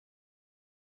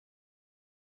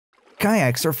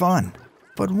Kayaks are fun,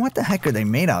 but what the heck are they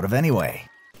made out of anyway?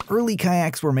 Early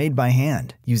kayaks were made by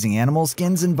hand, using animal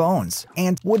skins and bones,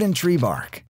 and wood and tree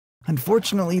bark.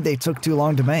 Unfortunately, they took too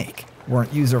long to make,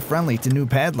 weren't user-friendly to new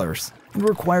paddlers, and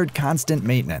required constant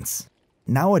maintenance.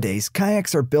 Nowadays,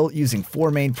 kayaks are built using 4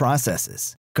 main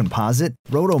processes: composite,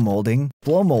 rotomolding,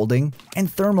 blow molding, and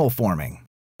thermoforming.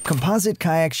 Composite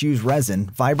kayaks use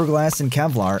resin, fiberglass, and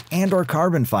Kevlar and/or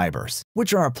carbon fibers,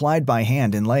 which are applied by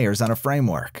hand in layers on a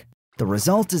framework. The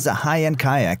result is a high-end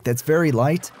kayak that's very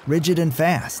light, rigid, and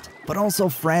fast, but also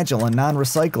fragile and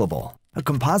non-recyclable. A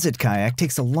composite kayak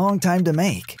takes a long time to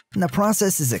make, and the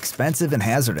process is expensive and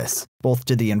hazardous, both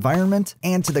to the environment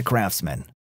and to the craftsman.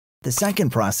 The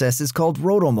second process is called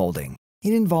rotomolding.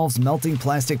 It involves melting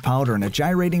plastic powder in a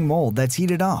gyrating mold that's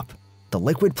heated up. The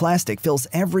liquid plastic fills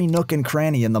every nook and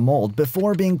cranny in the mold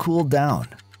before being cooled down.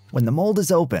 When the mold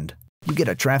is opened, you get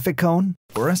a traffic cone,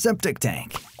 or a septic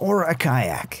tank, or a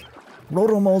kayak.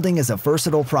 Rotomolding is a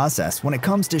versatile process when it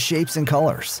comes to shapes and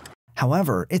colors.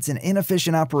 However, it's an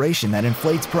inefficient operation that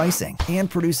inflates pricing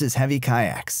and produces heavy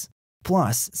kayaks.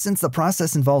 Plus, since the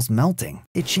process involves melting,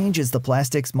 it changes the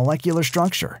plastic's molecular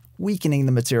structure, weakening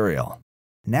the material.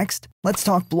 Next, let's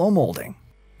talk blow molding.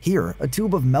 Here, a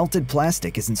tube of melted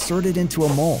plastic is inserted into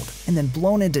a mold and then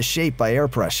blown into shape by air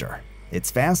pressure.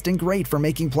 It's fast and great for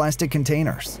making plastic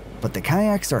containers, but the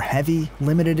kayaks are heavy,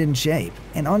 limited in shape,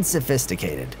 and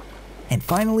unsophisticated. And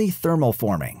finally,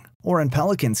 thermoforming, or in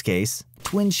Pelican's case,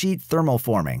 twin sheet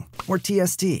thermoforming, or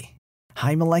TST.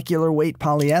 High molecular weight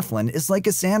polyethylene is like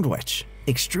a sandwich,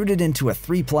 extruded into a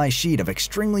 3-ply sheet of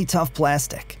extremely tough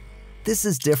plastic. This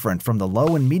is different from the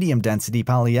low and medium density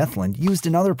polyethylene used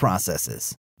in other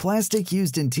processes. Plastic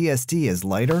used in TST is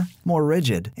lighter, more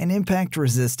rigid, and impact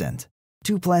resistant.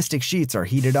 2 plastic sheets are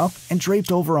heated up and draped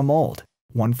over a mold,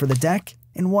 one for the deck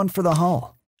and one for the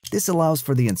hull. This allows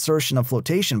for the insertion of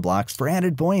flotation blocks for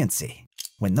added buoyancy.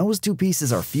 When those 2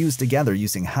 pieces are fused together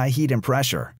using high heat and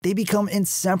pressure, they become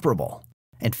inseparable.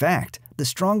 In fact, the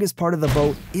strongest part of the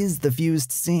boat is the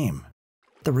fused seam.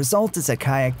 The result is a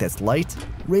kayak that's light,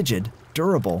 rigid,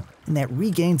 durable, and that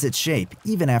regains its shape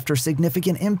even after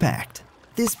significant impact.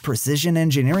 This precision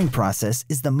engineering process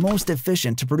is the most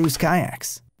efficient to produce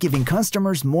kayaks, giving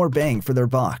customers more bang for their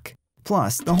buck.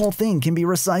 Plus, the whole thing can be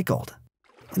recycled.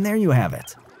 And there you have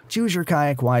it. Choose your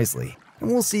kayak wisely,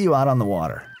 and we'll see you out on the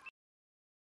water.